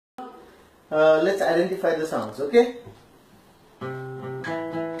let's identify the songs, okay? Yeah,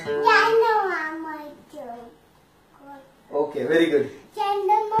 I know Mama too. Okay, very good.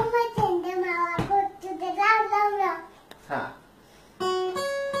 Chanda Mama, go to the round. Ha.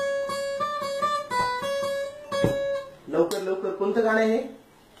 लवकर लवकर कोणतं गाणं आहे हे?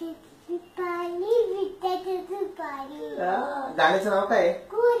 पाणी विट्याचं पाणी. गाण्याचं नाव काय आहे?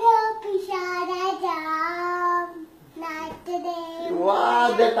 पिशाराजा नाच दे. वा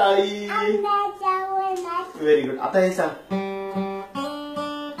द्या टाळी. Very good. आता हे सांग.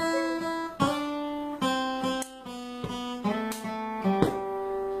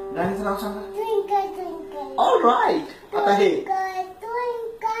 गाण्याचं नाव सांगा. Twinkle twinkle. All right. आता हे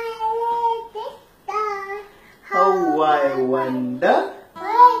How I wonder.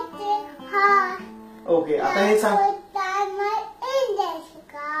 Okay, आता हे सांग.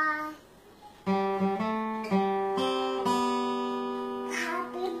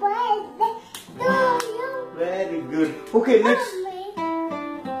 Very good. Okay, next.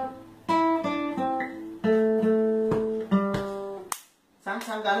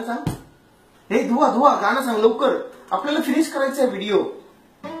 सांग गाणं सांग. हे धुवा गाणं सांग लवकर. आपल्याला फिनिश करायचा आहे video.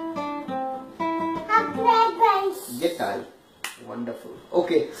 Get time. Wonderful.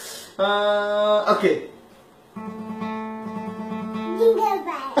 Okay. Okay. Jingle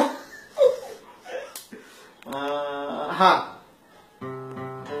bell. Ha.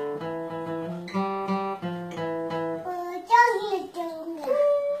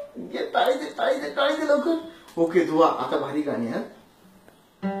 Get time लवकर. Okay, धुवा. आता भारी गाणी हा.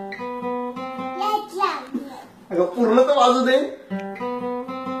 अगं पूर्ण तर वाजू दे.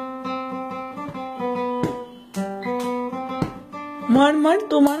 म्हण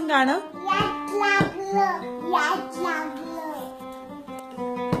तू म्हण गाणं.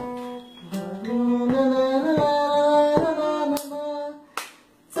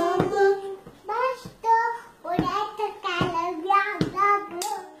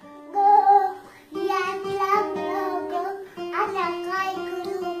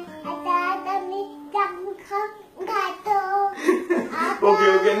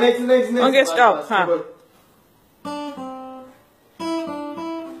 Okay, next. Okay, stop. Ha.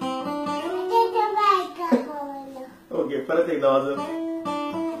 Okay, परत एकदा वाजव.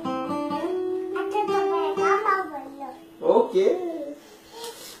 ओके.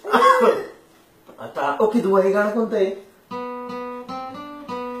 आता ओके, दुवा हे गाणं कोणतं आहे?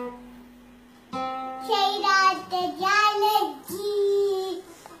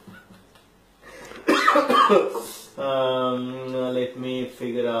 Let me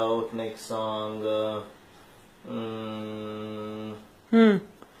figure out next song.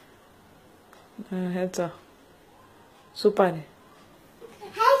 ह्याचा सुपारी.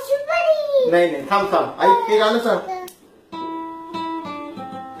 नाही थांब ऐक ते गाणं सांग.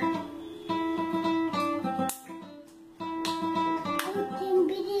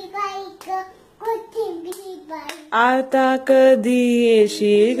 आता कधी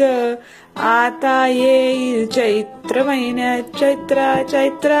येशील ग, आता येईल चैत्र महिन्यात.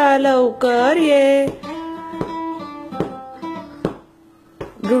 चैत्रा लवकर ये.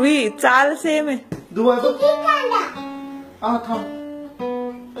 ध्रुवी चाल सेम आहे. दुवा थांब.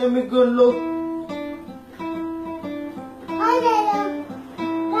 मी गेलो.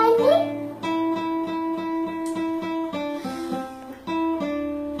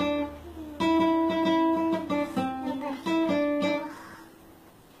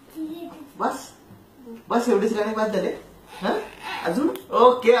 बस एवढीच गाणी बाद झाले. अजून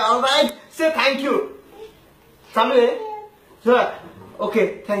okay, all right. Say thank you. चालू आहे. चला. Okay,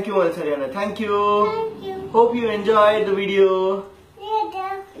 thank you once again. Thank you. Hope you enjoyed the video.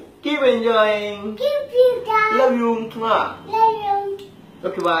 Keep enjoying. Keep you down. Love you. Love you.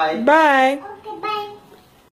 Okay, bye. Bye.